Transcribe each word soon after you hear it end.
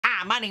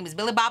My name is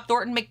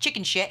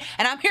Billy-Bob-Thorton-McChickenShit,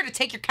 and I'm here to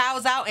take your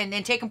cows out and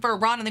take them for a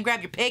run and then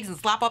grab your pigs and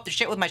slop up the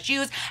shit with my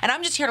shoes, and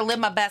I'm just here to live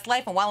my best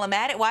life, and while I'm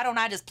at it, why don't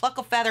I just pluck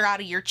a feather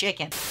out of your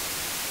chicken?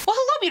 Well,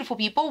 hello beautiful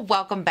people,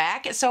 welcome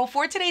back. So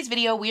for today's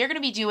video, we are going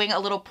to be doing a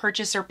little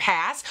purchaser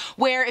pass,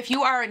 where if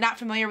you are not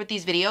familiar with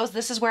these videos,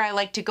 this is where I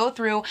like to go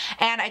through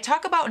and I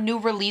talk about new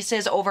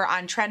releases over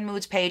on Trend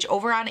Moods page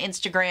over on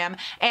Instagram,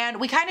 and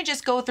we kind of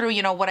just go through,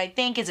 you know, what I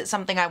think, is it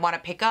something I want to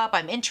pick up,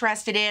 I'm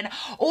interested in,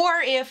 or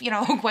if, you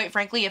know, quite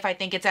frankly, if I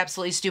think it's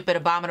absolutely stupid,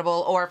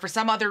 abominable, or for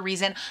some other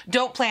reason,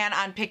 don't plan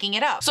on picking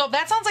it up. So if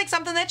that sounds like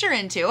something that you're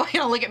into, you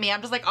know, look at me, I'm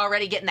just like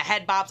already getting the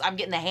head bops, I'm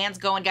getting the hands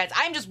going, guys.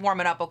 I'm just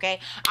warming up, okay?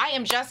 I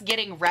am just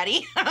getting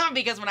ready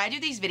because when I do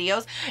these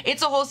videos,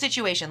 it's a whole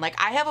situation. Like,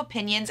 I have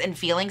opinions and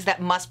feelings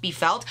that must be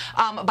felt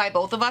by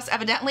both of us,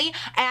 evidently,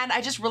 and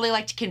I just really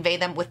like to convey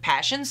them with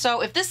passion.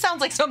 So if this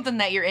sounds like something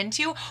that you're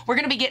into, we're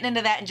going to be getting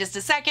into that in just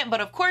a second. But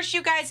of course,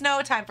 you guys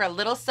know, time for a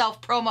little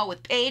self-promo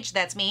with Paige.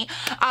 That's me.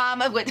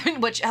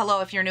 Which,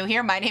 hello, if you're new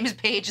here, my name is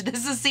Paige.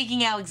 This is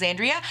Seeking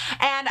Alexandria,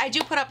 and I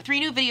do put up 3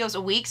 new videos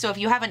a week. So if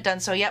you haven't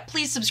done so yet,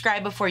 please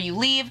subscribe before you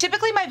leave.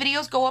 Typically, my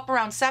videos go up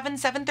around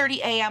 7:30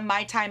 a.m.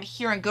 my time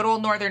here in good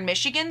old Northern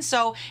Michigan.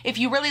 So if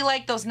you really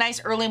like those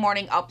nice early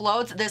morning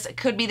uploads, this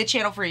could be the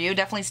channel for you.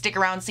 Definitely stick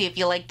around, see if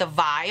you like the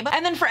vibe.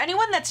 And then for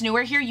anyone that's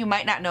newer here, you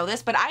might not know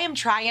this, but I am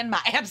trying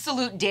my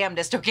absolute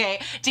damnedest, okay,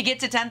 to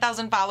get to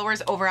 10,000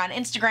 followers over on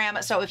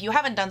Instagram. So if you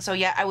haven't done so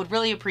yet, I would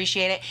really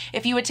appreciate it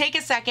if you would take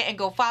a second and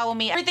go follow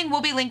me. Everything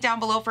will be linked down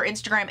below for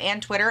Instagram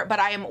and Twitter, but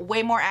I am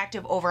way more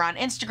active over on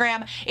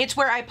Instagram. It's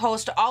where I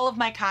post all of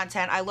my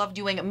content. I love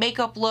doing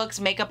makeup looks,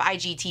 makeup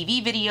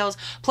IGTV videos,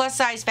 plus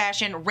size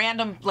fashion,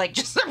 random, like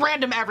just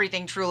random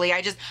everything, truly.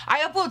 I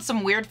upload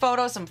some weird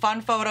photos, some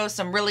fun photos,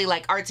 some really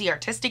like artsy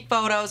artistic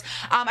photos.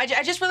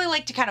 I just really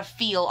like to kind of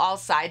feel all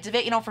sides of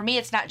it. You know, for me,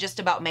 it's not just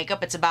about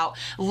makeup, it's about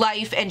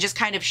life and just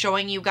kind of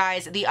showing you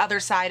guys the other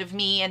side of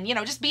me and, you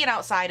know, just being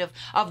outside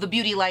of the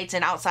beauty lights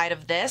and outside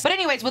of this. But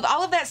anyways, with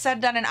all of that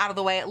said, done, and out of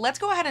the way, let's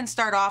go ahead and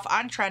start off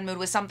on Trend Mood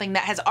with something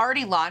that has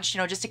already launched, you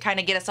know, just to kind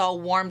of get us all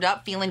warmed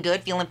up, feeling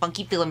good, feeling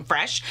funky, feeling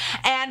fresh.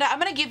 And I'm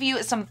going to give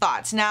you some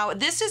thoughts. Now,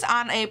 this is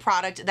on a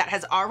product that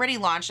has already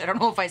launched. I don't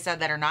know if I said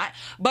that or not,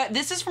 but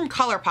this is from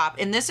Colourpop,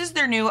 and this is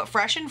their new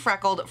Fresh and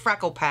Freckled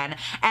Freckle Pen,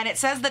 and it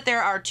says that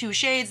there are 2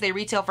 shades. They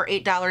retail for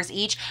 $8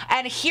 each,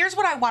 and here's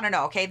what I want to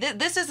know, okay?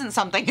 This isn't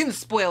something,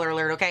 spoiler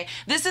alert, okay?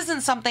 This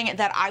isn't something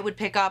that I would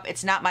pick up.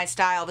 It's not my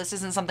style. This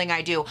isn't something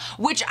I do,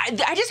 which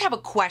I just have a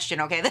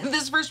question, okay?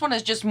 This first one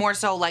is just more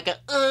so like a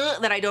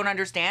that I don't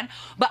understand,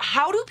 but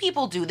how do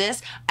people do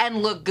this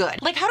and look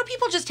good? Like, how do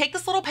people just take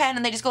this little pen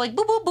and they just go like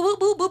boop, boop, boop,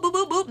 boop, boop, boop,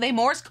 boop, boop. They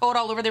Morse code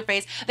all over their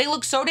face. They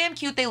look so damn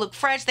cute. They look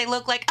fresh. They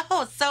look like,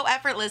 oh, so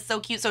effortless, so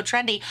cute, so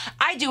trendy.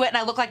 I do it and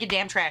I look like a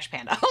damn trash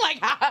panda. Like,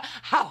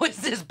 how is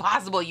this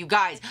possible, you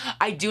guys?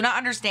 I do not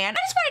understand.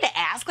 I just wanted to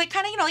ask, like,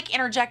 kind of, you know, like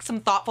interject some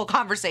thoughtful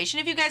conversation.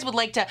 If you guys would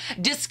like to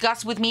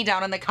discuss with me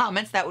down in the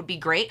comments, that would be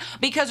great,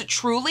 because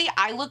truly,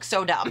 I look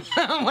so dumb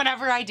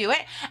whenever I do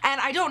it,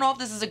 and I don't know if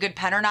this is a good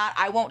pen or not.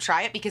 I won't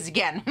try it because,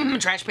 again,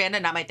 trash panda,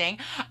 not my thing.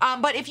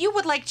 But if you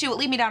would like to,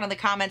 leave me down in the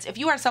comments. If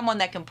you are someone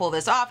that can pull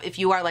this off, if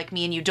you are like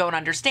me and you don't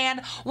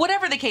understand,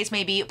 whatever the case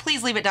may be,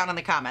 please leave it down in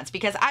the comments,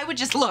 because I would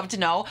just love to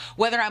know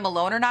whether I'm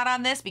alone or not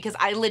on this, because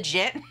I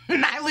legit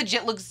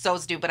look so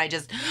stupid.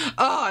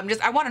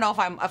 I want to know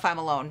if I'm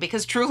alone,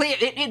 because truly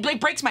it like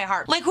breaks my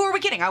heart. Like, who are we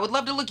kidding? I would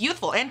love to look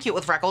youthful and cute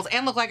with freckles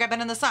and look like I've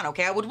been in the sun,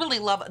 okay? I would really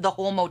love the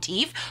whole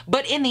motif,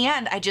 but in the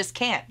end, I just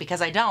can't,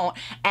 because I don't,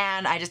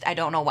 and I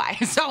don't know why.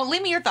 So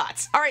leave me your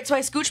thoughts. All right, so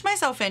I scooched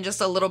myself in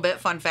just a little bit,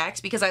 fun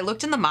facts, because I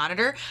looked in the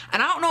monitor,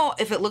 and I don't know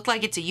if it looked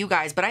like it to you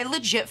guys, but I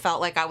legit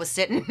felt like I was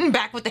sitting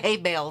back with the hay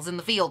bales in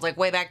the fields, like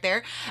way back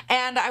there,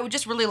 and I would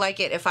just really like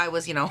it if I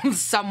was, you know,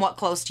 somewhat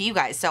close to you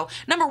guys. So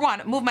number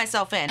 1, move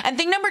myself in. And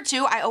thing number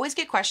 2, I always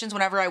get questions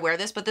whenever I wear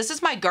this, but this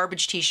is my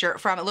garbage t-shirt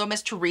from Little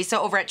Miss Teresa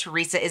over at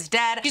Teresa is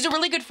Dead. She's a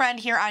really good friend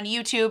here on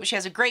YouTube. She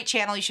has a great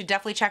channel. You should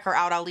definitely check her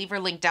out. I'll leave her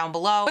link down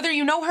below. Whether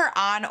you know her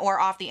on or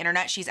off the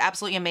internet, she's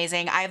absolutely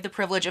amazing. I have the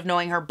privilege of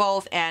knowing her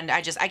both, and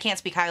I can't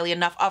speak highly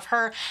enough of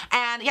her.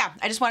 And yeah,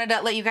 I just wanted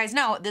to let you guys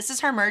know this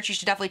is her merch. You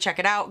should definitely check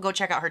it out. Go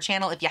check out her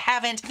channel if you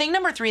haven't. Thing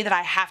number 3 that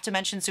I have to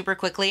mention super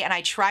quickly, and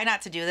I try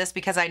not to do this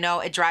because I know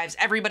it drives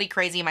everybody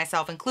crazy,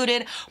 myself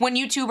included, when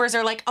YouTubers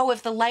are like, oh,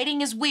 if the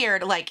lighting is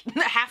weird, like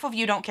half of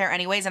you don't care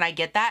anyways, and I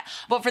get that.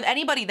 But for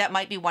anybody that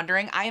might be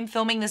wondering, I am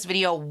filming this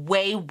video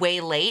way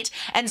late.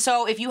 And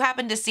so if you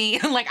happen to see,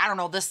 like, I don't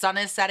know, the sun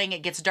is setting,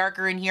 it gets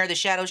darker in here, the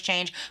shadows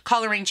change,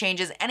 coloring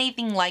changes,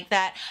 anything like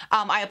that,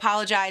 I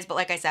apologize. But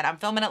like I said, I'm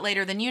filming it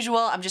later than usual.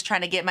 I'm just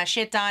trying to get my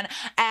shit done,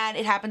 and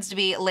it happens to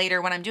be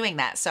later when I'm doing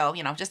that. So,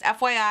 you know, just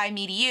FYI,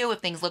 me to you, if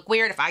things look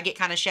weird, if I get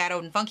kind of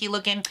shadowed and funky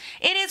looking,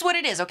 it is what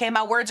it is, okay?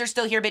 My words are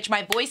still here. here, bitch.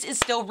 My voice is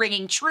still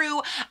ringing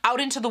true out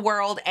into the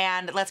world,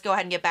 and let's go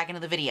ahead and get back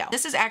into the video.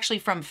 This is actually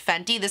from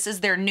Fenty. This is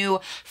their new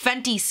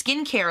Fenty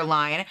skincare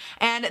line,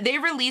 and they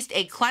released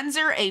a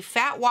cleanser, a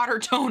fat water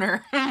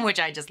toner, which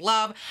I just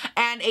love,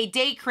 and a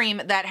day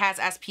cream that has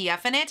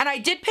SPF in it. And I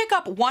did pick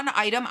up one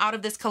item out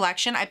of this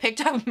collection. I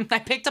picked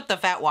up the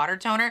fat water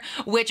toner,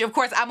 which of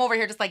course I'm over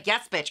here just like,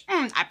 yes, bitch.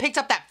 I picked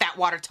up that fat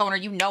water toner.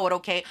 You know it,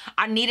 okay?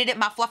 I needed it.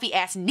 My fluffy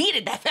ass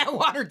needed that fat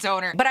water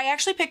toner. But I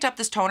actually picked up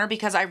this toner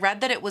because I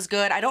read that it was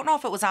good. I don't know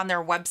if it was on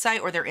their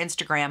website or their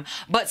Instagram,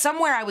 but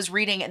somewhere I was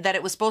reading that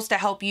it was supposed to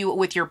help you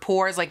with your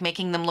pores, like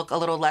making them look a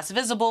little less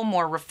visible,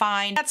 more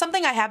refined. That's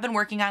something I have been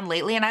working on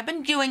lately, and I've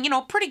been doing, you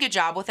know, a pretty good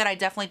job with it. I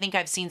definitely think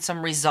I've seen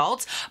some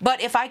results,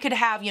 but if I could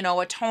have, you know,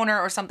 a toner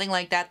or something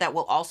like that that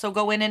will also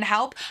go in and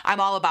help, I'm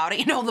all about it.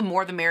 You know, the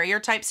more the merrier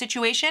type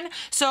situation.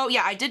 So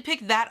yeah, I did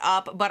pick that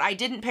up, but I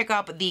didn't pick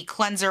up the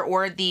cleanser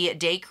or the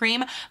day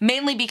cream,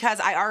 mainly because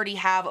I already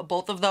have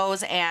both of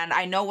those and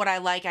I know what I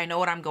like, I know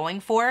what I'm going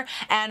for,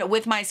 and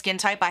with my skin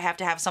type, I have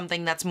to have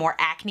something that's more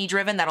acne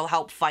driven that'll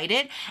help fight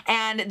it,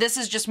 and this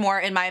is just more,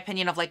 in my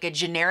opinion, of like a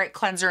generic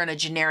cleanser and a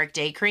generic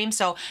day cream.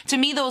 So to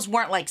me, those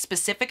weren't like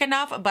specific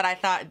enough, but I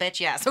thought, bitch,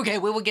 yes, okay,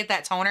 we will get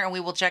that toner and we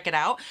will check it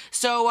out.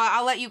 So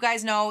I'll let you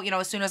guys know, you know,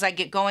 as soon as I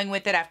get going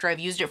with it after I've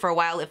used it for a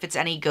while, if it's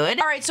any good.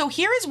 All right, so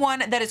here is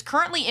one that is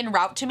currently en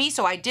route to me,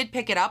 so I did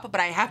pick it up,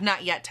 but I have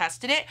not yet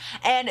tested it,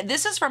 and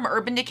this is from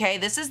Urban Decay.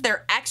 This is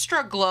their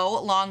Extra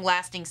Glow Long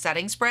Lasting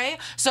Setting Spray.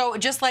 So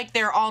just like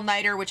their All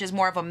Nighter, which is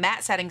more of a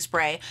matte setting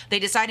spray, they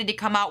decided to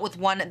come out with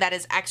one that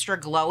is extra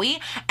glowy,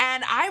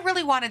 and I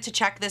really wanted to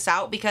check this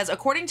out because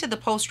according to the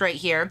post right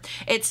here,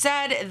 it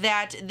said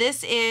that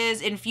this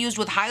is infused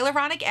with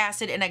hyaluronic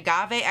acid and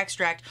agave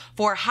extract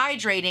for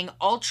hydrating,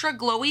 ultra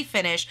glowy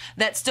finish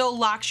that still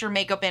locks your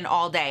makeup in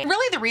all day.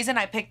 Really, the reason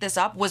I picked this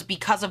up was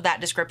because of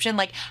that description.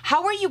 Like,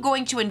 how are you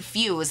going to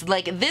infuse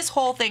like this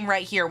whole thing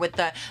right here with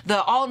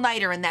the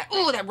all-nighter and that,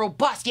 ooh, that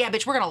robust, yeah,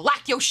 bitch, we're gonna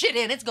lock your shit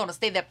in, it's gonna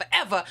stay there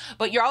forever,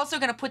 but you're also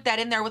gonna put that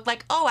in there with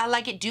like, oh, I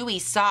like it dewy,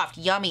 soft,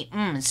 yummy,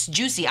 it's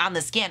juicy on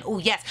the skin, oh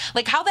yes.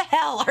 Like, how the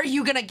hell are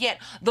you gonna get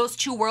those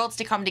two worlds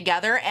to come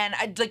together? And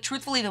like,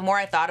 truthfully, the more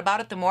I thought about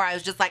it, the more I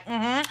was just like,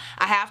 I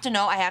have to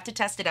know, I have to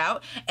test it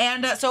out.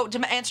 And so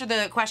to answer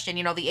the question,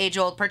 you know, the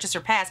age-old purchase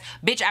or pass,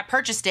 bitch, I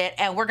purchased it,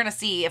 and we're gonna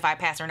see if I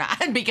pass or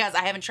not because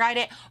I haven't tried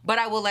it, but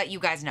I will let you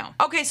guys know.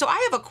 Okay, so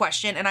I have a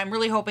question, and I'm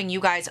really hoping you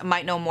guys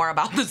might know more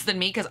about this than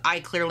me because I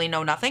clearly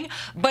know nothing.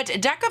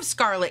 But Deck of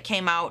Scarlet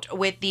came out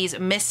with these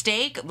mist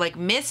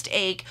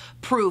ache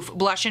proof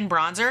blush and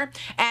bronzer,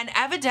 and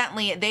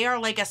evidently they are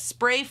like a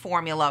spray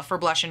formula for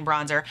blush and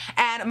bronzer.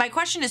 And my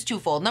question is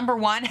twofold. Number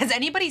one, has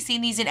anybody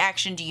seen these in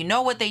action? Do you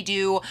know what they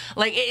do?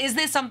 Like, is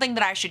this something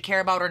that I should care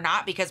about or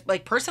not? Because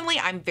like, personally,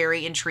 I'm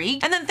very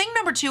intrigued. And then thing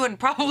number two, and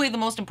probably the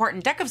most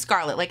important, Deck of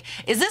Scarlet, like,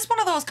 is this one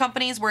of those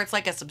companies where it's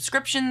like a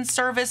subscription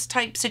service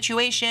type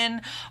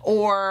situation,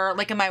 or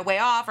like, am I way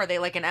off? Are they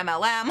like an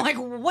MLM? Like,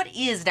 what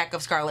is Deck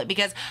of Scarlet?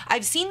 Because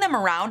I've seen them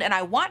around and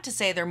I want to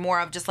say they're more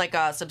of just like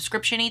a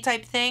subscription-y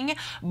type thing,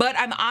 but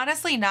I'm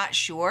honestly not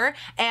sure.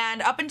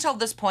 And up until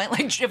this point,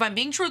 like, if I'm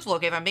being truthful,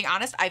 okay, if I'm being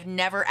honest, I've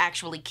never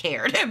actually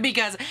cared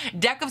because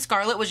Deck of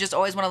Scarlet was just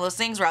always one of those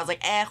things where I was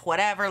like,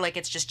 whatever, like,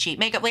 it's just cheap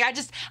makeup. Like, I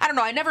don't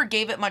know, I never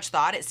gave it much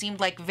thought. It seemed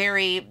like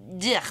very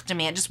to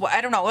me. It just,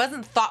 I don't know, it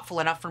wasn't thoughtful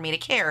enough for me to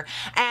care.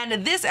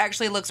 And this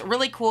actually looks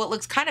really cool. It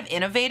looks kind of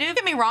innovative. Don't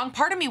get me wrong,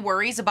 part of me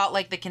worries about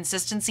like the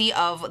consistency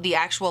of the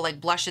actual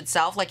like blush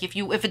itself. Like, if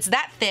it's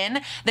that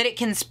thin that it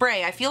can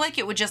spray, I feel like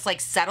it would just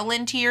like settle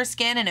into your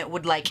skin and it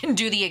would like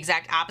do the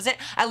exact opposite.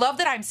 I love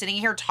that I'm sitting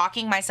here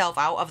talking myself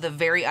out of the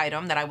very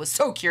item that I was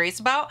so curious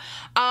about.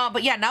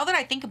 But yeah, now that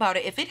I think about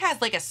it, if it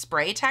has like a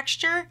spray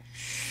texture,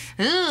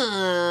 you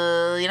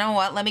know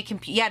what? Let me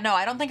compete. Yeah, no,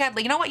 I don't think I'd,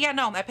 you know what? Yeah,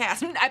 no, I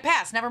pass. I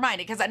pass. Never mind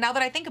it. Because now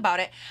that I think about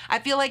it, I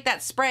feel like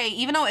that spray,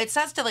 even though it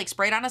says to like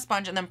spray it on a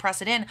sponge and then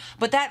press it in,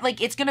 but that like,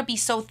 it's going to be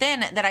so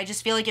thin that I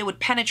just feel like it would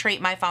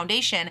penetrate my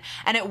foundation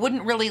and it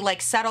wouldn't really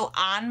like settle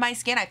on my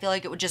skin. I feel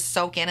like it would just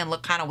soak in and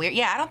look kind of weird.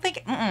 Yeah, I don't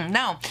think,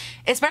 no.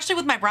 Especially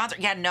with my bronzer.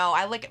 Yeah, no,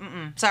 I like,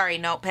 sorry,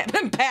 no,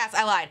 pass.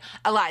 I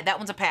lied. That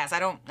one's a pass. I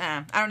don't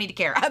need to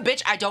care.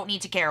 Bitch, I don't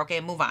need to care.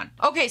 Okay, move on.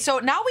 Okay, so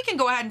now we can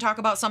go ahead and talk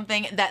about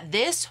something that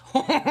this,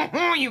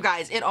 you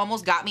guys, it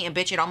almost got me, and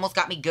bitch, it almost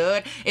got me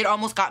good. It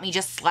almost got me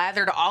just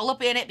slathered all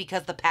up in it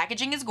because the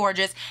packaging is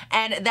gorgeous,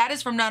 and that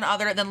is from none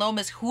other than Little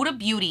Miss Huda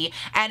Beauty,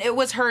 and it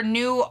was her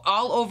new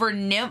all over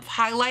nymph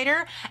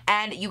highlighter.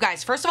 And you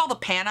guys, first of all, the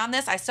pan on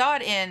this, I saw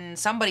it in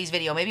somebody's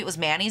video, maybe it was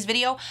Manny's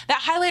video.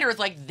 That highlighter is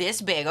like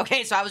this big,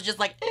 okay? So I was just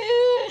like,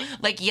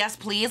 yes,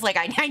 please. Like,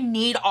 I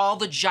need all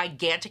the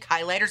gigantic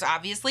highlighters,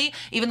 obviously,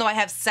 even though I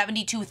have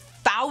 72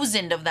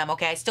 1,000 of them,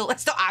 okay? I still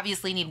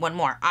obviously need one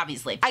more,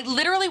 obviously. I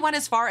literally went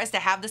as far as to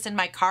have this in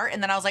my cart,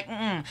 and then I was like,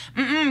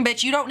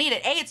 bitch, you don't need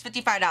it. A, it's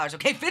 $55,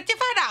 okay?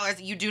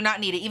 $55, you do not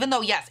need it, even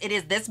though, yes, it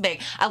is this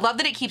big. I love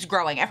that it keeps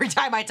growing every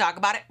time I talk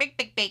about it. Big,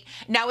 big, big.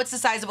 Now it's the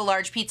size of a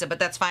large pizza, but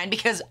that's fine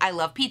because I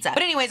love pizza.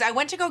 But anyways, I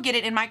went to go get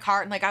it in my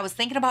cart, and like I was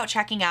thinking about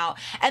checking out,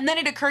 and then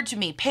it occurred to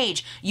me,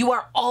 Paige, you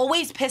are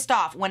always pissed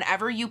off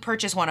whenever you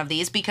purchase one of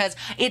these because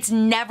it's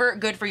never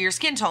good for your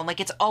skin tone. Like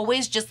it's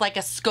always just like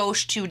a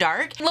skosh too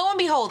dark. Lo and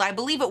behold, I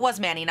believe it was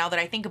Manny, now that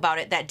I think about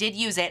it, that did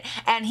use it,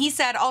 and he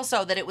said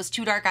also that it was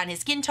too dark on his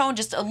skin tone,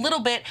 just a little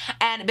bit,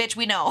 and bitch,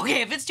 we know,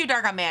 okay, if it's too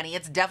dark on Manny,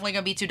 it's definitely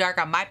gonna be too dark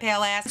on my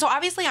pale ass. So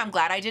obviously I'm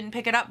glad I didn't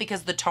pick it up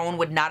because the tone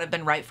would not have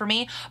been right for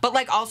me, but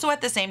like also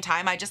at the same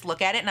time, I just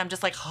look at it and I'm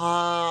just like,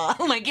 huh,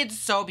 like it's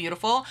so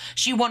beautiful.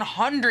 She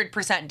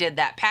 100% did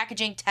that.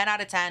 Packaging, 10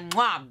 out of 10,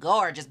 mwah,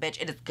 gorgeous,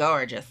 bitch, it is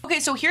gorgeous. Okay,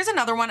 so here's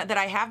another one that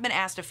I have been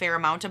asked a fair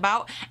amount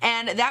about,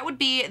 and that would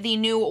be the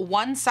new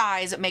One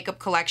Size makeup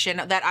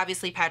collection that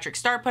obviously Patrick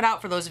Starr put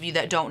out, for those of you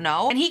that don't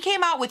know. And he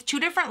came out with 2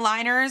 different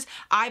liners,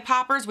 eye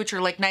poppers, which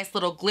are like nice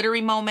little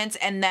glittery moments,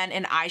 and then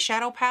an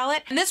eyeshadow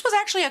palette. And this was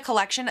actually a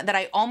collection that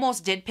I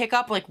almost did pick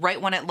up like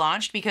right when it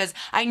launched because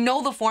I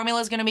know the formula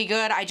is gonna be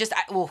good.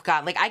 Oh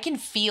God, like I can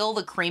feel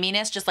the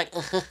creaminess, just like,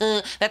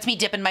 that's me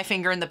dipping my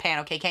finger in the pan,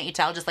 okay? Can't you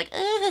tell? Just like,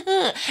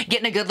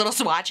 getting a good little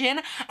swatch in.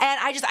 And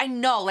I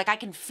know, like I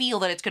can feel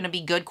that it's gonna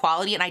be good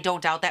quality, and I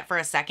don't doubt that for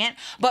a second.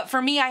 But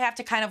for me, I have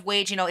to kind of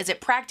wage, you know, is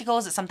it practical?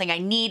 Is it something I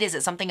need? Is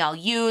it something I'll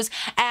use?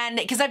 And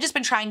because I've just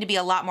been trying to be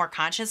a lot more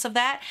conscious of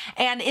that.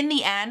 And in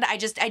the end, I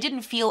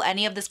didn't feel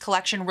any of this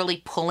collection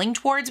really pulling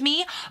towards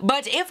me.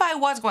 But if I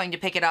was going to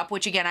pick it up,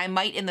 which again, I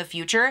might in the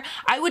future,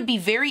 I would be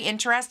very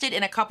interested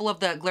in a couple of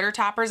the glitter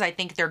toppers. I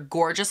think they're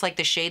gorgeous. Like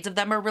the shades of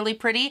them are really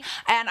pretty.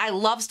 And I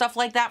love stuff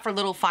like that for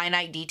little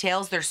finite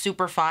details. They're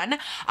super fun.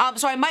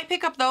 So I might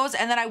pick up those,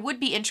 and then I would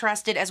be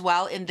interested as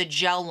well in the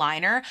gel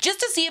liner, just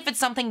to see if it's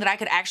something that I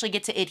could actually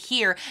get to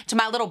adhere to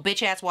my little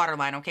bitch ass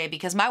waterline, okay?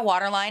 Because my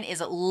waterline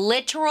is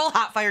literal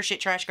hot fire shit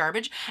trash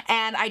garbage,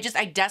 and I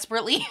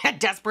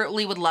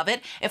desperately would love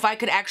it if I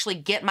could actually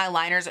get my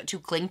liners to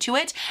cling to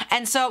it.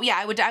 And so yeah,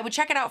 I would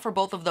check it out for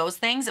both of those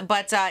things,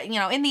 but you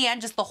know, in the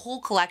end, just the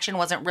whole collection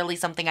wasn't really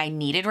something I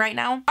needed right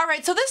now. All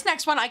right, so this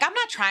next one, like I'm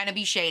not trying to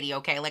be shady,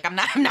 okay? Like I'm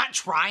not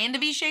trying to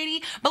be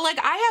shady, but like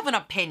I have an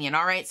opinion,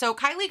 all right? So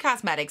Kylie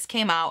Cosmetics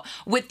came out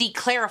with the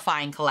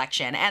clarifying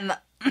collection, and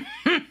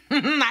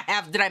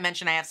did I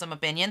mention I have some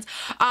opinions?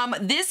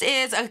 This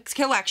is a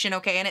collection,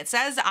 okay, and it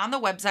says on the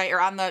website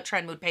or on the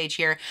Trend Mood page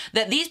here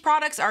that these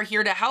products are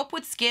here to help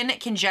with skin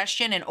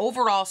congestion and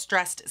overall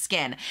stressed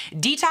skin.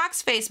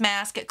 Detox face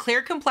mask,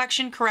 clear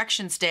complexion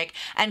correction stick,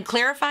 and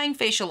clarifying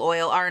facial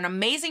oil are an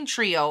amazing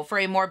trio for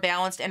a more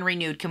balanced and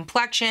renewed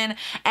complexion.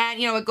 And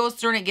you know, it goes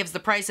through and it gives the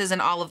prices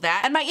and all of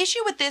that. And my issue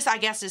with this, I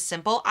guess, is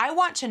simple. I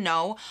want to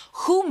know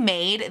who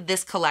made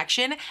this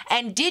collection,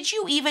 and did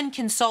you even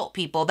consult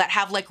people that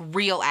have like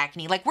real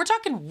acne? Like we're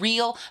talking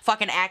real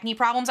fucking acne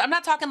problems. I'm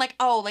not talking like,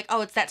 oh,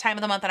 it's that time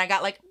of the month and I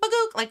got like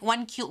bagook, like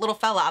one cute little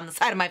fella on the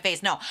side of my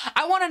face. No,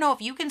 I want to know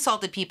if you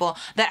consulted people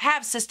that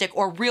have cystic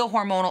or real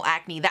hormonal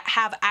acne, that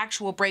have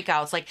actual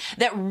breakouts, like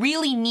that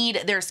really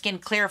need their skin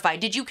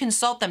clarified. Did you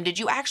consult them? Did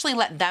you actually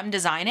let them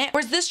design it? Or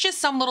is this just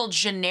some little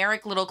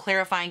generic little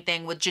clarifying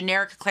thing with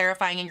generic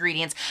clarifying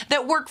ingredients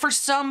that work for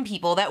some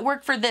people, that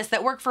work for this,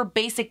 that work for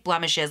basic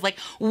blemishes? Like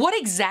what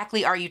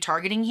exactly are you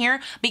targeting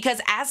here? Because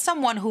as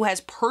someone who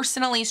has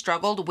personally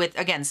struggled with,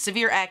 again,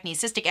 severe acne,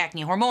 cystic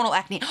acne, hormonal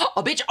acne,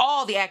 oh bitch,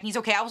 all the acnes,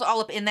 okay, I was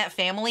all up in that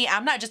family.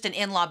 I'm not just an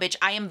in-law bitch,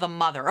 I am the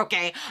mother,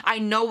 okay? I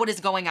know what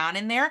is going on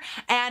in there.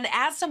 And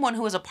as someone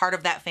who is a part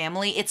of that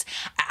family,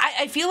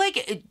 I feel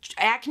like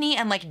acne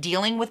and like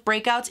dealing with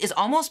breakouts is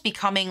almost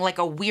becoming like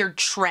a weird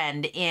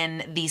trend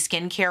in the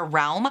skincare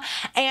realm.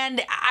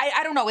 And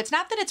I don't know, it's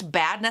not that it's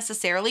bad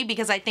necessarily,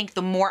 because I think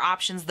the more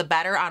options, the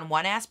better on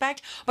one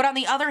aspect. But on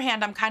the other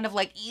hand, I'm kind of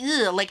like,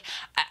 ew, like,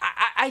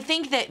 I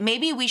think that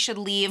maybe we should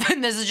leave,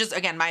 and this is just,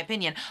 again, my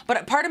opinion,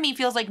 but part of me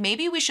feels like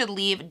maybe we should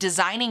leave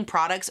designing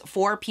products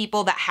for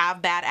people that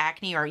have bad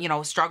acne or, you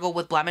know, struggle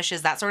with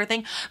blemishes, that sort of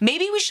thing.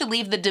 Maybe we should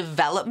leave the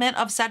development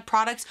of said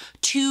products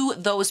to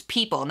those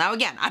people. Now,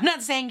 again, I'm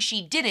not saying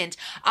she didn't.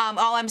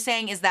 All I'm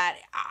saying is that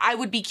I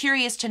would be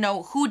curious to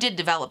know who did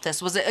develop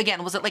this. Was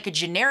it like a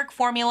generic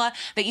formula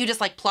that you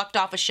just like plucked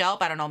off a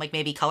shelf? I don't know, like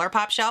maybe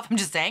Colourpop shelf. I'm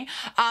just saying.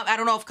 I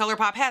don't know if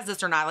Colourpop has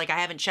this or not. Like I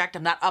haven't checked.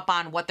 I'm not up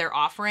on what they're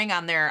offering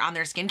on their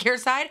skincare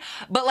side.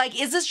 But like,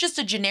 is this just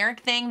a generic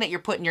thing that you're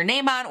putting your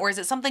name on, or is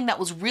it something that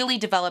was really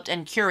developed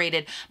and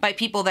curated by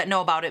people that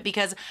know about it?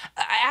 Because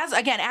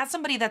as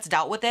somebody that's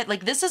dealt with it,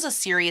 like this is a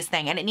serious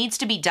thing, and it needs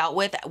to be dealt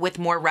with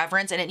more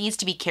reverence, and it needs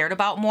to be cared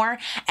about more.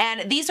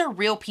 And these are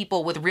real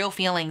people with real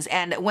feelings.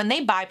 And when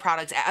they buy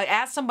products,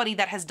 as somebody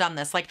that has done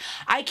this, like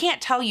I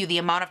can't tell you the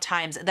amount of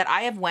times that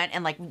I have went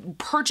and like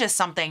purchased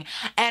something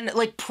and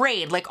like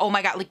prayed, like, oh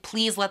my God, like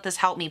please let this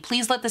help me.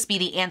 Please let this be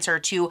the answer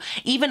to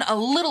even a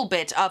little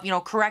bit of, you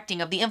know,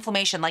 correcting of the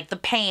inflammation. Like the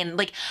pain.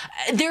 Like,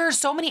 there are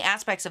so many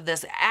aspects of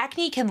this.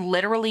 Acne can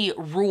literally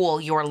rule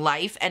your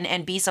life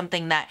and be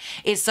something that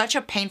is such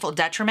a painful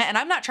detriment. And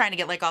I'm not trying to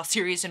get like all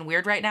serious and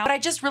weird right now, but I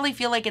just really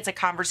feel like it's a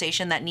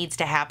conversation that needs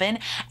to happen.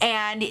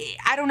 And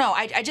I don't know,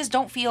 I just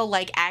don't feel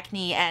like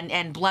acne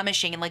and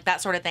blemishing and like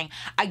that sort of thing,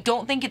 I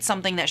don't think it's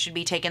something that should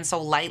be taken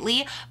so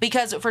lightly,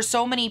 because for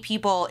so many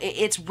people,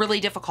 it's really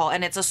difficult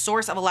and it's a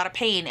source of a lot of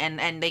pain,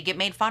 and they get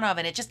made fun of,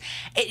 and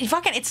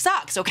it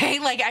sucks, okay?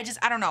 Like,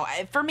 I don't know.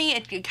 For me,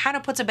 it kind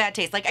of puts a bad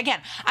taste. Like,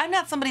 again, I'm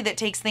not somebody that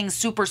takes things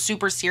super,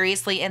 super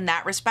seriously in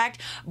that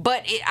respect,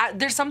 but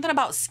there's something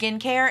about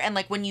skincare and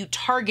like when you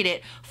target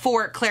it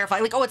for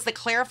clarifying, like, oh, it's the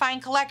clarifying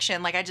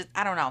collection. Like,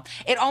 I don't know.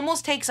 It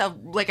almost takes a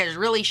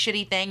really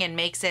shitty thing and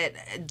makes it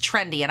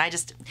trendy. And I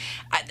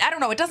don't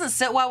know. It doesn't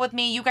sit well with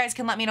me. You guys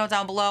can let me know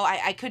down below.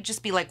 I could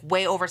just be like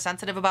way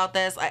oversensitive about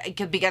this.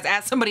 Because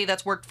as somebody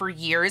that's worked for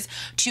years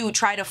to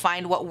try to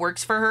find what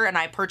works for her, and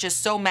I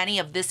purchased so many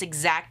of this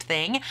exact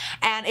thing,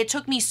 and it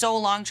took me so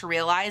long to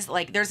realize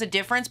like there's a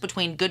difference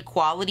between good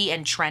quality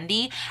and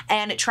trendy,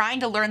 and trying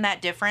to learn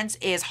that difference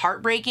is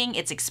heartbreaking.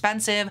 It's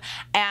expensive,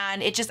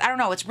 and it just, I don't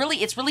know, it's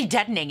really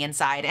deadening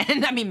inside.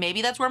 And I mean,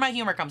 maybe that's where my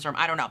humor comes from.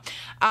 I don't know.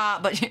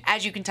 But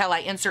as you can tell, I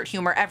insert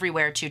humor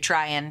everywhere to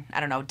try and, I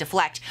don't know,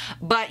 deflect.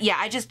 But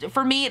yeah,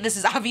 for me, this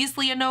is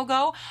obviously a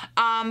no-go.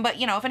 But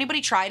you know, if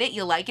anybody tried it,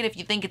 you like it, if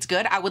you think it's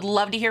good, I would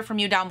love to hear from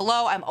you down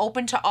below. I'm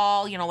open to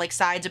all, you know, like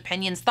sides,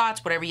 opinions,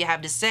 thoughts, whatever you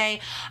have to say.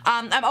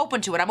 I'm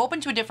open to it. I'm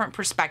open to a different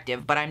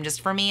perspective, but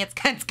for me, it's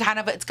kind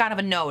of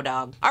a no,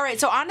 dog. All right,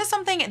 so on to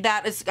something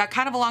that is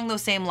kind of along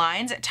those same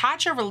lines.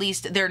 Tatcha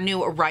released their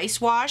new rice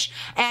wash,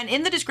 and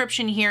in the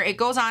description here, it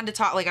goes on to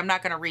talk, like, I'm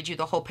not going to read you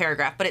the whole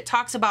paragraph, but it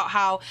talks about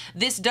how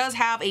this does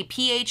have a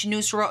pH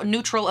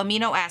neutral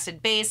amino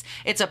acid base.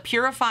 It's a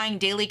purifying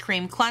daily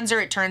cream cleanser.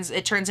 It turns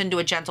into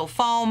a gentle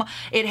foam.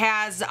 It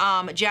has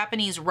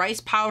Japanese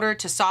rice powder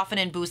to soften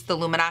and boost the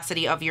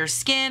luminosity of your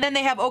skin. Then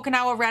they have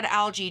Okinawa red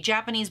algae,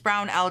 Japanese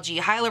brown algae,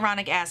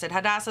 hyaluronic acid,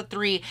 Hadassah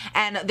 3,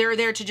 and they're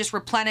there to just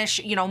replenish,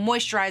 you know,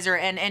 moisturizer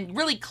and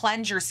really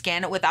cleanse your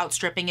skin without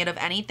stripping it of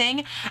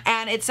anything.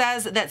 And it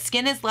says that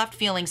skin is left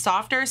feeling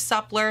softer,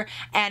 suppler,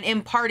 and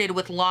imparted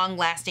with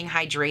long-lasting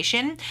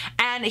hydration.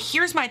 And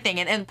here's my thing,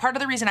 and part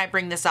of the reason I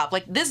bring this up,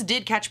 like, this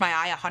did catch my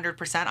eye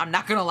 100%, I'm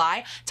not gonna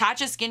lie.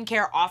 Tatcha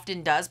skincare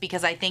often does,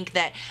 because I think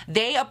that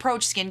they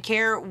approach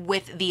skincare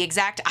with the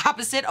exact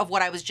opposite of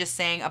what I was just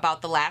saying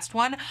about the last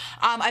one.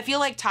 I feel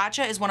like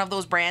Tatcha is one of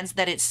those brands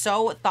that it's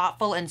so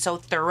thoughtful and so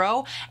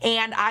thorough,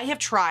 and I have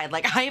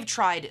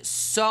tried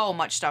so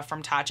much stuff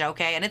from Tatcha,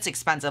 okay, and it's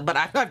expensive, but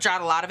I've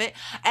tried a lot of it,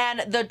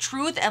 and the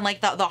truth and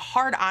like the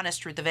hard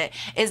honest truth of it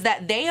is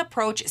that they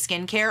approach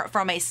skincare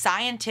from a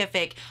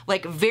scientific,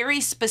 like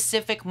very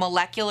specific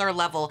molecular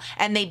level,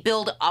 and they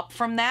build up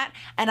from that,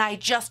 and I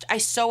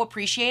so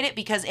appreciate it,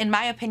 because in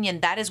my opinion,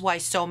 that is why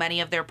so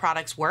many of their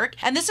products work.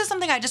 And this is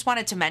something I just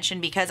wanted to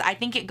mention because I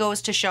think it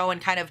goes to show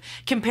and kind of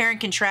compare and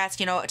contrast.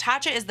 You know,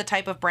 Tatcha is the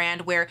type of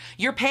brand where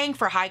you're paying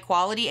for high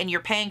quality and you're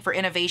paying for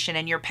innovation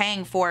and you're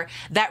paying for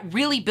that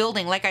really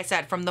building, like I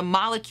said, from the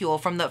molecule,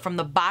 from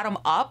the bottom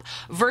up,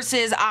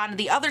 versus on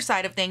the other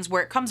side of things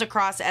where it comes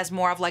across as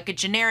more of like a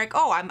generic,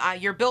 oh,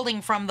 you're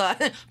building from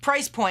the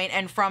price point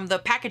and from the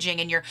packaging,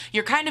 and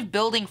you're kind of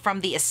building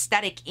from the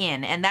aesthetic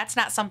in, and that's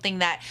not something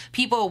that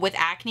people with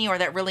acne or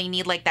that really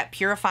need like that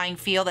purifying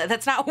feel,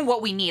 that's not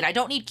what we need. I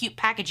don't need cute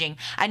packaging.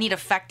 I need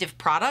effective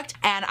product,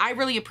 and I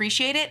really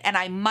appreciate it, and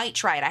I might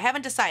try it. I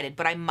haven't decided,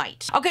 but I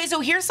might. Okay,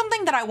 so here's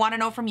something that I want to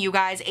know from you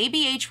guys.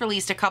 ABH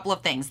released a couple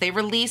of things. They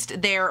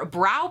released their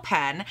brow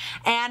pen,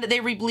 and they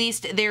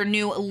released their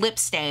new lip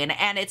stain,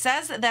 and it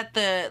says that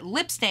the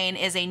lip stain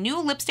is a new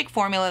lipstick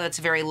formula that's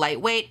very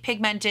lightweight,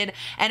 pigmented,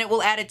 and it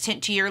will add a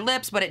tint to your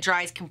lips, but it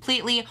dries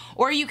completely,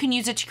 or you can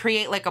use it to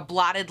create like a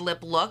blotted lip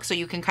look, so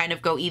you can kind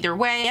of go either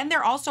way. And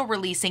they're also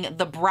releasing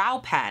the brow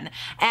pen,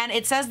 and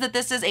it says that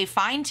this is a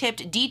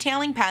fine-tipped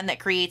detailing pen that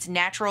creates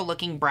natural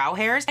looking brow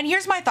hairs. And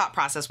here's my thought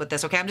process with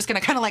this, okay? I'm just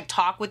gonna kind of like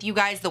talk with you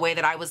guys the way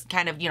that I was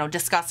kind of, you know,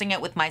 discussing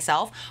it with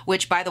myself,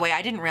 which, by the way,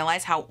 I didn't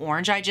realize how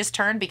orange I just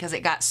turned because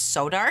it got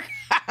so dark.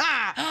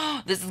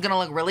 This is gonna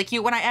look really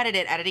cute when I edit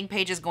it. Editing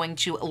page is going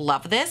to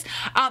love this.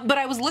 But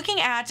I was looking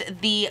at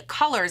the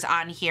colors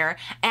on here,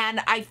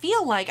 and I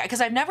feel like,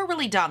 because I've never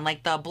really done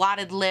like the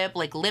blotted lip,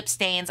 like lip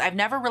stains, I've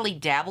never really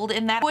dabbled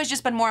in that. I've always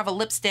just been more of a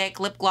lipstick,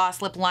 lip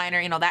gloss, lip liner,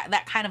 you know,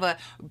 that kind of a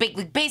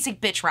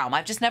basic bitch realm.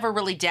 I've just never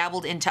really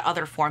dabbled into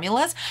other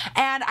formulas,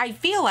 and I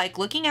feel like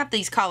looking at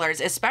these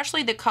colors,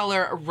 especially the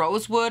color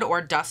Rosewood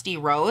or Dusty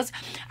Rose,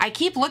 I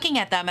keep looking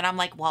at them and I'm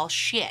like, well,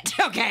 shit,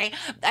 okay?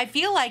 I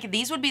feel like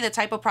these would be the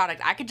type of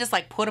product I could just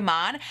like put them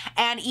on,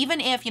 and even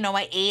if, you know,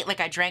 I ate, like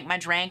I drank my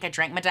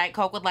Diet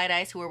Coke with light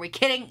ice, who are we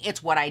kidding?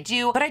 It's what I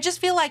do. But I just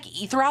feel like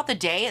throughout the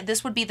day,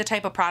 this would be the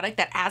type of product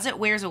that as it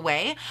wears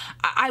away,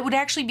 I would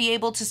actually be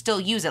able to still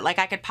use it. Like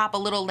I could pop a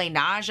little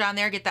Laneige on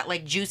there, get that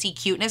like juicy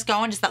cuteness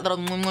going, just that little,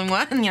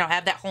 you know,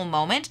 have that whole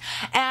moment.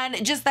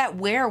 And just that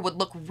wear would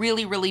look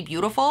really, really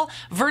beautiful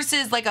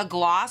versus like a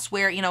gloss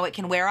where, you know, it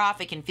can wear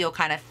off, it can feel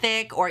kind of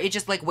thick, or it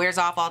just like wears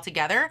off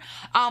altogether.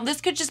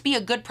 this could just be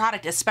a good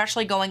product,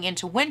 especially going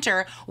into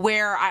winter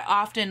where I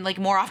often, like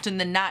more often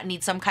than not,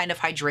 need some kind of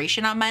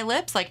hydration on my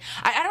lips. Like,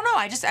 I don't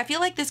know, I feel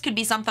like this could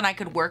be something I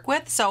could work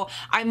with, so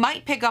I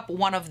might pick up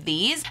one of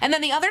these. And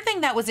then the other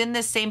thing that was in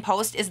this same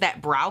post is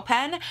that brow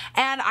pen,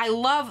 and I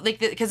love, like,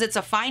 because it's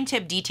a fine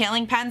tip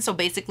detailing pen, so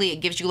basically it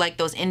gives you like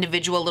those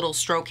individual little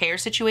stroke hair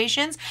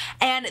situations,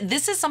 and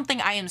this is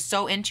something I am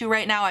so into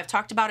right now. I've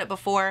talked about it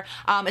before,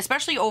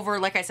 especially over,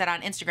 like I said,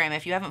 on Instagram.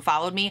 If you haven't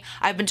followed me,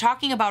 I've been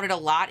talking about it a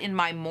lot in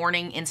my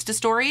morning Insta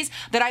stories,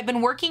 that I've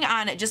been working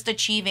on just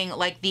achieving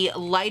like the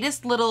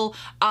lightest little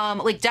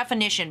like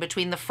definition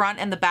between the front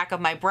and the back of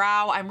my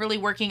brow. I'm really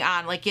working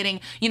on like getting,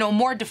 you know,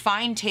 more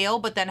defined tail,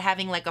 but then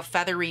having like a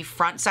feathery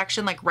front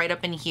section like right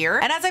up in here.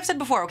 And as I've said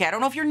before, okay, I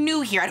don't know if you're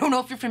new here, I don't know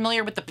if you're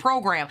familiar with the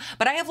program,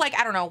 but I have like,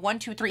 I don't know, 1,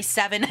 2, 3,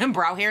 7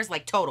 brow hairs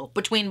like total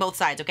between both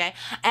sides, okay?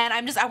 And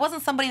I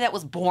wasn't somebody that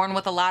was born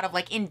with a lot of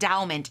like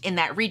endowment in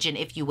that region,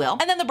 if you will.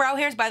 And then the brow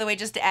hairs, by the way,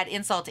 just to add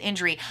insult to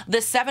injury,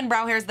 the 7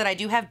 brow hairs that I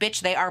do have,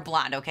 bitch, they are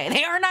blonde, okay?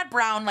 They are not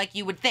brown like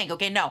you would think,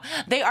 okay? No,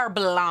 they are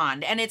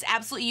blonde, and it's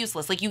absolutely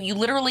useless. Like you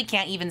literally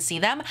can't even see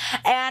them.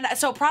 And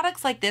so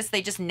products like this,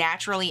 they just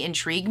naturally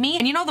intrigue me.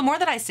 And you know, the more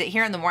that I sit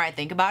here and the more I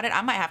think about it,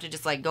 I might have to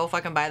just like go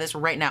fucking buy this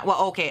right now.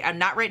 Well, okay, I'm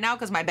not right now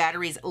because my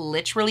battery's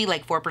literally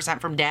like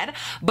 4% from dead,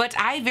 but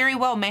I very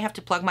well may have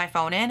to plug my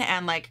phone in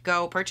and like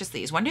go purchase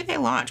these. When do they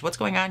launch? What's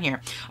going on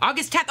here?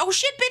 August 10th. Oh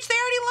shit, bitch, they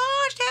already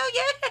launched. Hell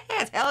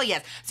yes, hell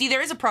yes. See,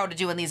 there is a pro to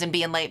doing these and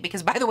being late,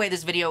 because by the way,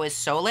 this video is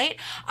so late,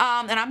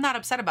 and I'm not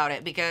upset about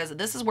it because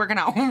this is working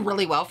out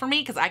really well for me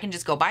because I can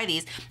just go buy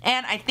these,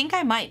 and I think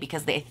I might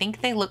because I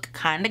think they look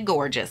kind of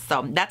gorgeous.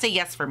 So that's a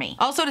yes for me.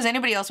 Also, does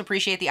anybody else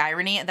appreciate the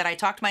irony that I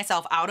talked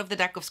myself out of the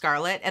deck of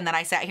Scarlet, and then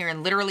I sat here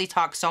and literally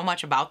talked so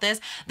much about this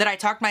that I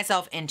talked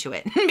myself into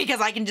it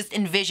because I can just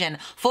envision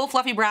full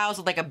fluffy brows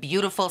with like a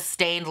beautiful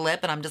stained lip,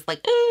 and I'm just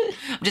like,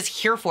 I'm just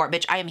here for it,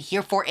 bitch. I am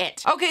here for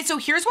it. Okay, so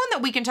here's one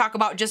that we can talk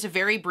about just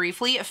very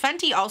briefly.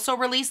 Fenty also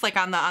released, like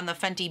on the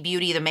Fenty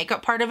Beauty, the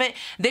makeup part of it,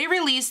 they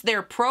released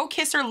their Pro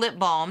Kisser lip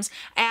balms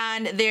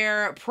and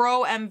their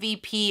Pro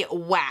MVP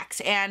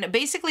wax. And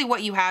basically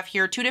what you have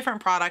here, 2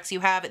 different products. You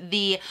have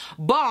the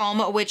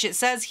balm, which it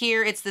says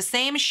here, it's the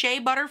same shea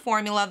butter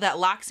formula that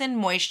locks in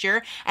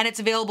moisture, and it's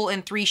available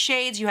in 3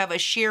 shades. You have a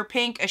sheer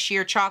pink, a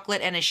sheer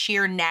chocolate, and a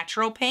sheer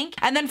natural pink.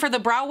 And then for the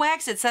brow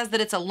wax, it says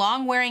that it's a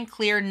long-wearing,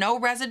 clear, no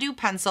residue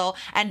pencil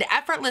and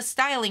effortless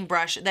styling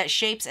brush that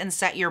shapes and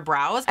set your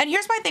brows. And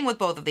here's my thing with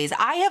both of these.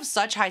 I have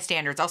such high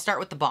standards. I'll start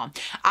with the balm.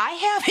 I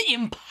have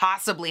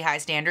impossibly high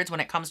standards when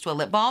it comes to a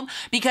lip balm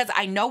because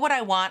I know what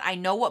I want. I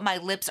know what my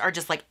lips are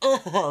just like,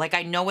 ugh, like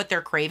I know what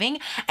they're craving.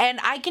 And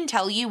I can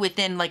tell you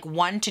within like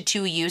 1 to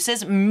 2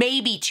 uses,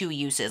 maybe 2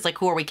 uses, like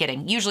who are we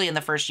kidding? Usually in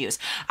the first use.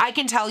 I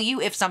can tell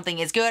you if something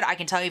is good. I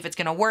can tell you if it's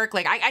gonna work.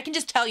 Like I can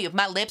just tell you if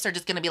my lips are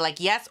just gonna be like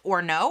yes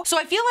or no. So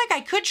I feel like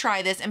I could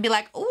try this and be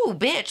like, ooh,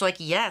 bitch, like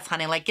yes,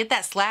 honey, like get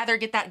that slather,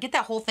 get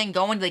that whole thing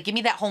going, like give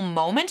me that whole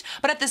moment.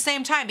 But at the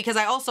same time, because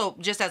I also,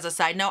 just as a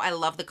side note, I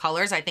love the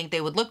colors. I think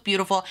they would look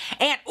beautiful,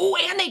 and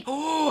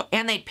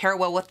they'd pair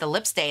well with the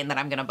lip stain that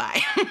I'm gonna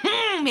buy.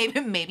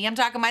 maybe I'm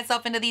talking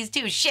myself into these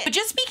too. Shit. But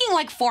just speaking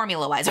like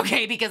formula wise,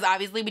 okay, because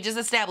obviously we just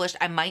established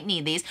I might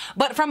need these,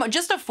 but from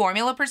just a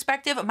formula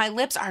perspective, my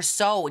lips are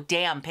so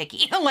damn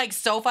picky, like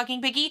so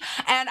fucking picky,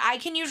 and I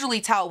can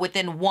usually tell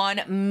within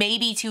 1,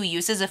 maybe 2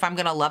 uses if I'm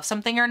gonna love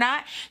something or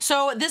not.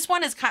 So this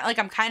one is kind of like,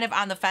 I'm kind of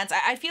on the fence.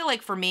 I feel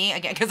like for me,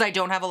 again, because I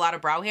don't have a lot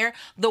of brow hair,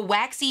 the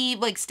waxy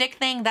like stick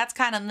thing, that's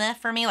kind of meh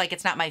for me. Like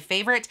it's not my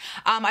favorite.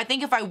 I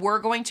think if I were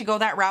going to go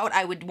that route,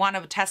 I would want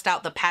to test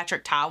out the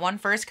Patrick Ta one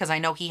first, because I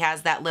know he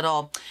has that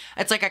little,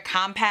 it's like a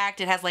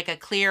compact, it has like a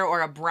clear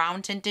or a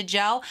brown tinted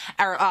gel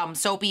or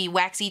soapy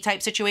waxy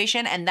type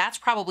situation, and that's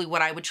probably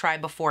what I would try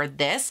before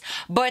this.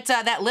 But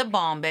that lip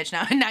balm, bitch,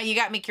 now you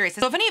got me curious.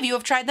 So if any of you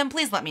have tried them,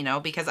 please let me know,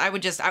 because I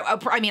would just,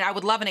 I mean, I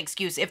would love an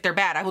excuse. If they're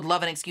bad, I would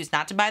love an excuse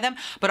not to buy them,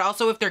 but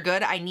also if they're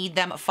good, I need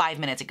them 5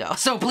 minutes ago.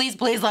 So please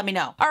let me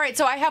know. All right,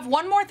 so I have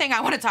one more thing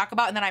I want to talk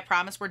about, and then I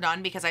promise we're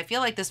done, because I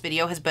feel like this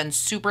video has been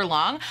super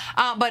long,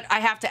 but I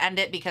have to end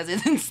it because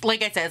it's,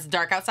 like I said, it's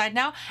dark outside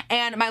now,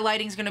 and my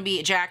lighting's gonna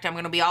be jacked. I'm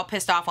gonna be all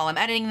pissed off while I'm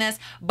editing this,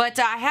 but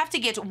I have to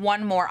get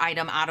one more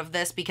item out of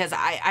this because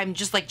I'm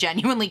just like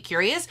genuinely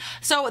curious.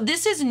 So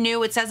this is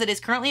new. It says it is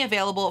currently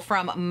available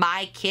from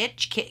My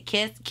Kitsch.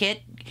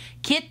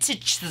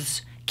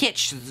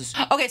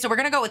 Okay, so we're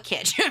gonna go with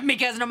Kitsch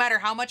because no matter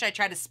how much I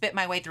try to spit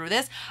my way through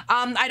this,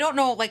 I don't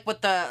know like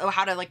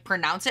how to like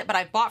pronounce it, but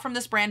I've bought from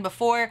this brand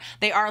before.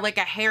 They are like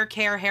a hair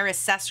care, hair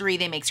accessory.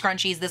 They make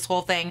scrunchies, this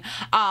whole thing.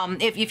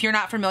 If you're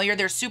not familiar,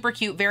 they're super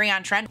cute, very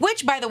on trend,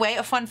 which by the way,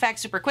 a fun fact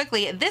super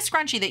quickly, this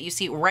scrunchie that you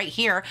see right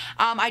here,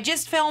 I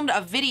just filmed a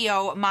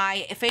video,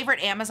 my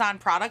favorite Amazon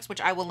products,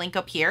 which I will link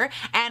up here,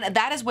 and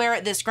that is where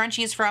this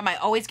scrunchie is from. I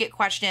always get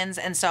questions,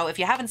 and so if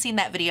you haven't seen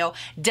that video,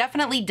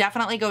 definitely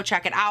go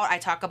check it out. I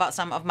talk talk about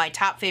some of my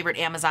top favorite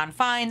Amazon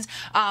finds.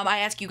 I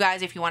ask you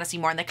guys if you want to see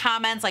more in the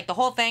comments, like the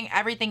whole thing,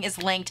 everything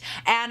is linked.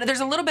 And there's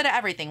a little bit of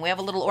everything. We have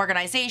a little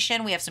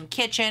organization, we have some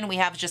kitchen, we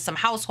have just some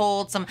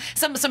household, some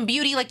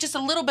beauty, like just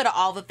a little bit of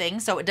all the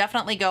things. So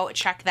definitely go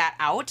check that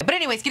out. But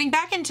anyways, getting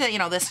back into, you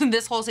know,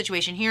 this whole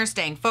situation here,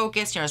 staying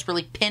focused, you know, it's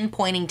really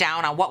pinpointing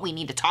down on what we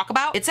need to talk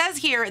about. It says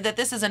here that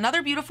this is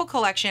another beautiful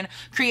collection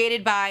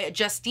created by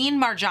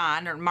Justine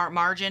Marjan, or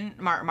Margin.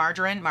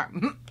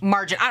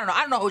 I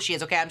don't know who she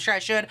is, okay? I'm sure I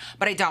should,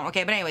 but I don't,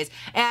 okay? But anyways,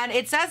 and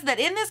it says that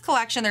in this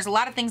collection, there's a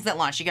lot of things that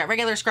launch. You got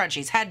regular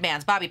scrunchies,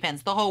 headbands, bobby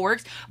pins, the whole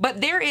works,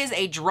 but there is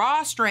a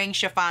drawstring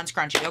chiffon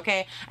scrunchie,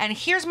 okay? And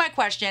here's my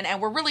question,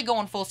 and we're really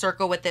going full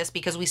circle with this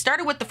because we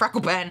started with the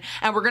freckle pen,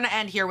 and we're gonna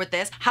end here with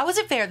this. How is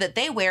it fair that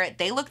they wear it,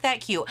 they look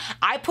that cute,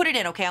 I put it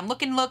in, okay? I'm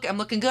looking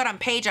good, I'm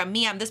Paige, I'm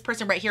me, I'm this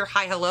person right here,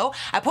 hi, hello.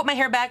 I put my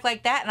hair back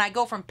like that, and I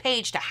go from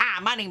Paige to,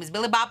 hi, my name is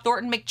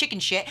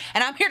Billy-Bob-Thorton-McChickenShit,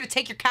 and I'm here to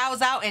take your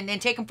cows out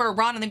and take them for a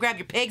run and then grab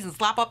your pigs and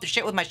slop up the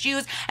shit with my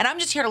shoes, and I'm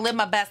just here to live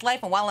my best life,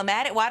 and while I'm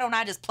at it, why don't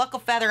I just pluck a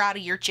feather out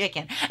of your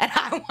chicken? And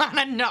I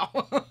wanna know,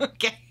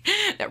 okay,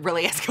 that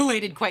really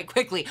escalated quite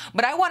quickly,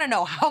 but I wanna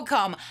know how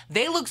come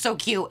they look so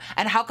cute,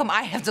 and how come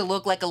I have to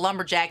look like a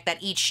lumberjack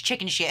that eats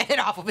chicken shit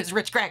off of his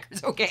Ritz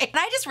crackers, okay? And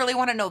I just really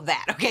wanna know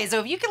that, okay? So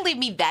if you can leave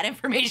me that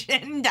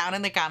information down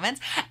in the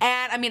comments,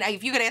 and I mean,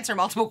 if you could answer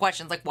multiple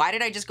questions, like why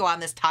did I just go on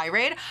this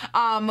tirade?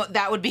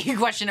 That would be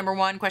question number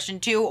one. Question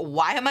two,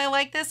 why am I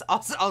like this?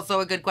 Also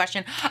a good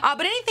question.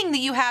 But anything that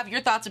you have,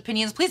 your thoughts,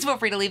 opinions, please feel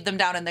free to leave them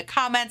down in the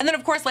comments. And then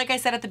of course, like I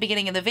said at the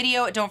beginning of the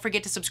video, don't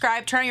forget to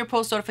subscribe, turn on your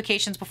post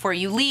notifications before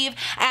you leave,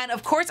 and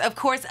of course,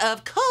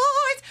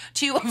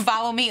 to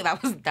follow me.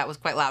 That was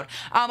quite loud.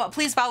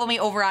 Please follow me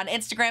over on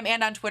Instagram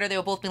and on Twitter. They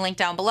will both be linked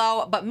down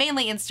below, but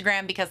mainly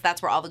Instagram because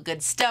that's where all the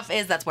good stuff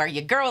is. That's where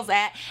your girl's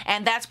at,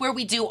 and that's where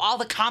we do all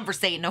the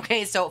conversating,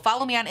 okay? So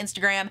follow me on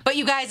Instagram. But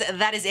you guys,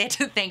 that is it,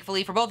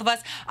 thankfully, for both of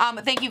us.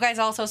 Thank you guys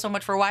also so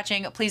much for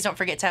watching. Please don't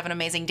forget to have an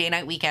amazing day,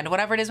 night, weekend,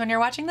 whatever it is when you're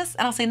watching this,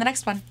 and I'll see you in the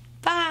next one.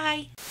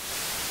 Bye!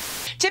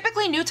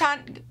 Typically, new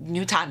content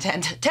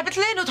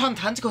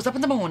goes up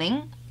in the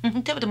morning.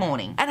 Tip of the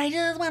morning. And I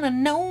just want to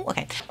know,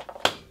 okay.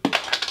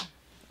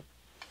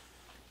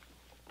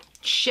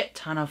 Shit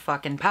ton of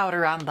fucking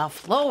powder on the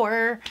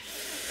floor.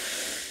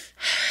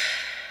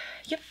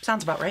 Yep,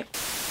 sounds about right.